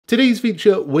Today's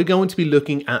feature, we're going to be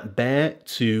looking at Bear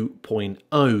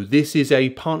 2.0. This is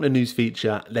a partner news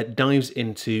feature that dives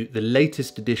into the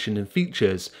latest addition and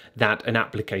features that an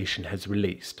application has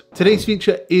released. Today's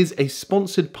feature is a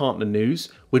sponsored partner news,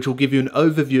 which will give you an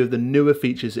overview of the newer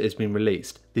features that has been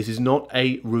released. This is not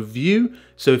a review,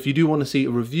 so if you do want to see a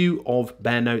review of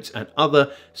Bear Notes and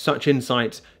other such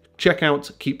insights, check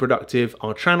out Keep Productive,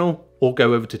 our channel, or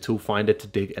go over to Toolfinder to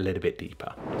dig a little bit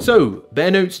deeper. So, Bear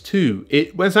Notes 2,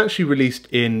 it was actually released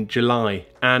in July,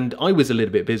 and I was a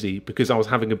little bit busy because I was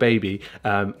having a baby,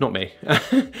 not me,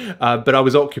 but I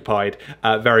was occupied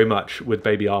very much with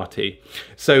baby Artie.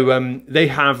 So they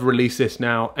have released this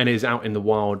now and is out in the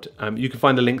wild. You can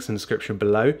find the links in the description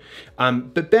below.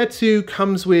 But Bear 2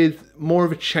 comes with more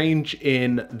of a change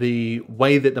in the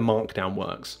way that the Markdown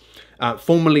works.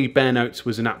 Formerly, Bear Notes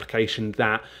was an application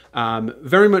that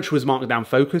very much was Markdown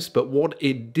focused, but what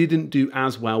it didn't do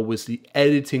as well was the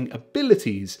editing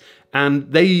abilities.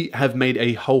 And they have made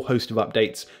a whole host of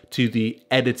updates to the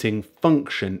editing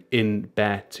function in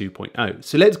Bear 2.0.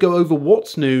 So let's go over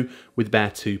what's new with Bear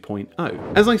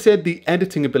 2.0. As I said, the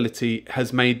editing ability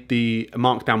has made the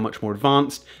Markdown much more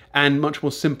advanced and much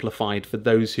more simplified for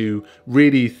those who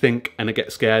really think and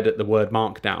get scared at the word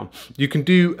Markdown. You can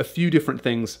do a few different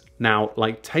things now,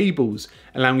 like tables,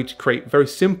 allowing you to create very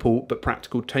simple but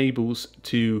practical tables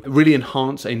to really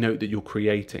enhance a note that you're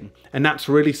creating. And that's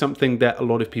really something that a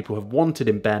lot of people have wanted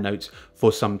in Bear Notes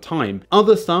for some time.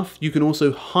 Other stuff, you can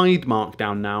also hide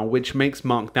Markdown now, which makes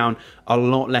Markdown a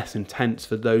lot less intense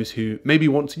for those who maybe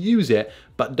want to use it,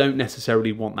 but don't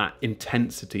necessarily want that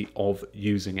intensity of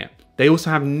using it. They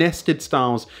also have nested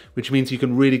styles, which means you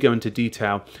can really go into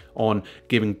detail on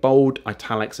giving bold,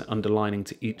 italics, and underlining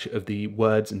to each of the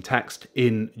words and text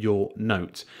in your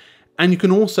note. And you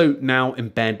can also now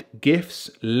embed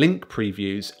GIFs, link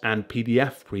previews, and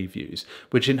PDF previews,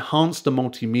 which enhance the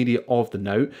multimedia of the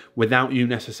note without you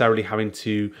necessarily having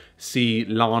to see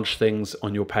large things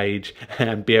on your page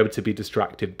and be able to be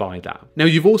distracted by that. Now,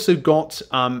 you've also got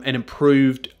an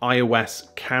improved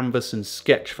iOS Canvas and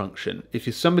Sketch function. If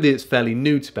you're somebody that's fairly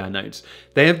new to Bear Notes,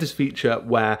 they have this feature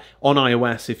where on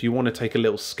iOS, if you want to take a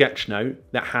little sketch note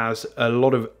that has a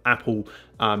lot of Apple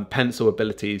pencil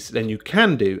abilities, then you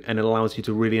can do, and it allows you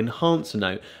to really enhance a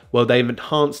note. Well, they've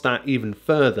enhanced that even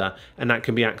further, and that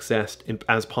can be accessed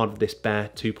as part of this Bear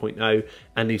 2.0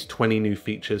 and these 20 new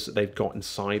features that they've got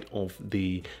inside of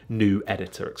the new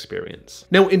editor experience.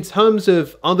 Now, in terms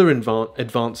of other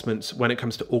advancements when it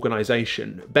comes to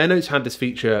organization, Bear Notes had this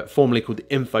feature formerly called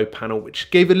the info panel,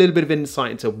 which gave a little bit of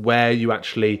insight into where you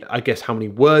actually, I guess, how many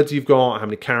words you've got, how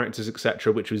many characters,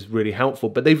 etc., which was really helpful.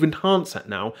 But they've enhanced that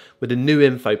now with a new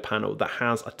info panel that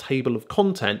has a table of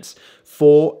contents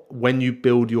for when you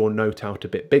build your note out a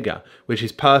bit bigger, which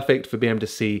is perfect for being able to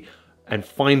see and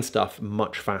find stuff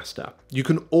much faster. You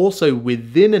can also,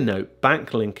 within a note,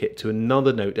 backlink it to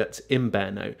another note that's in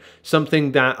Bear Note,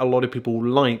 something that a lot of people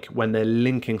like when they're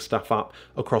linking stuff up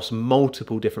across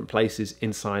multiple different places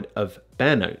inside of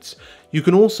Bear Notes. You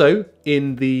can also,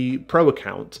 in the Pro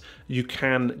account, you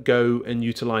can go and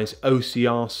utilize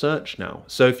OCR search now.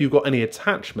 So if you've got any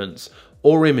attachments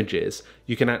or images,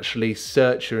 you can actually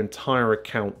search your entire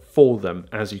account for them,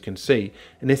 as you can see.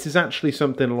 And this is actually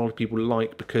something a lot of people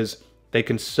like because they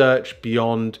can search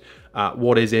beyond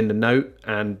what is in the note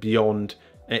and beyond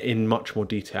in much more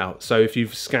detail. So if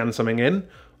you've scanned something in,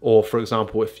 or for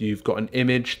example, if you've got an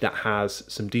image that has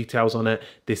some details on it,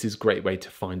 this is a great way to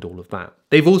find all of that.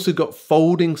 They've also got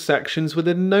folding sections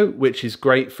within a note, which is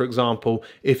great. For example,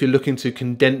 if you're looking to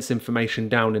condense information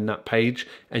down in that page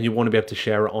and you want to be able to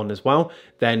share it on as well,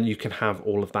 then you can have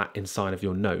all of that inside of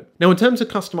your note. Now, in terms of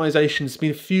customizations, there's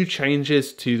been a few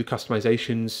changes to the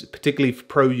customizations, particularly for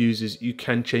Pro users. You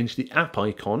can change the app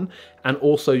icon, and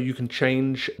also you can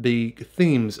change the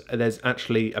themes. There's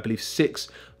actually, I believe, 6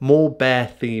 more Bear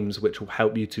themes, which will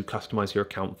help you to customize your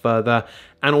account further,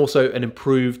 and also an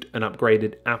improved and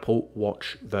upgraded Apple Watch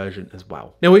version as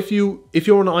well. Now, if you're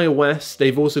on iOS,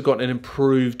 they've also got an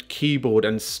improved keyboard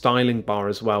and styling bar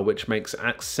as well, which makes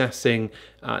accessing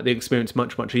the experience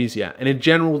much easier. And in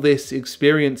general, this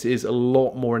experience is a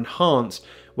lot more enhanced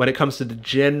when it comes to the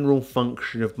general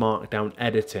function of Markdown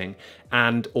editing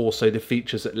and also the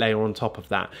features that layer on top of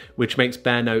that, which makes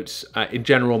Bear Notes in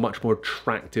general a much more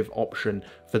attractive option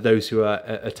for those who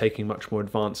are taking much more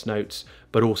advanced notes,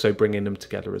 but also bringing them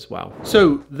together as well.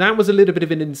 So that was a little bit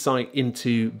of an insight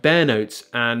into Bear Notes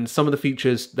and some of the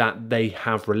features that they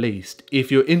have released.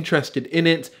 If you're interested in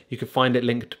it, you can find it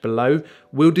linked below.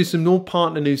 We'll do some more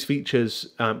partner news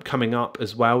features coming up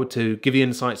as well to give you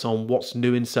insights on what's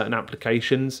new in certain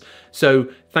applications. So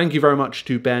Thank you very much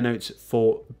to Bare Notes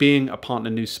for being a Partner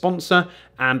News sponsor,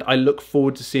 and I look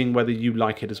forward to seeing whether you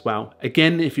like it as well.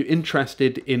 Again, if you're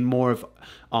interested in more of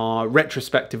our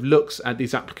retrospective looks at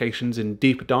these applications in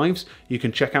deeper dives, you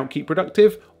can check out Keep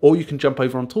Productive, or you can jump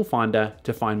over on Toolfinder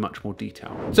to find much more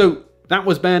detail. So that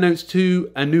was Bare Notes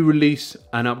 2, a new release,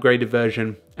 an upgraded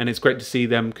version, and it's great to see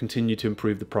them continue to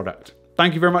improve the product.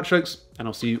 Thank you very much, folks, and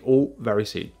I'll see you all very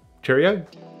soon. Cheerio.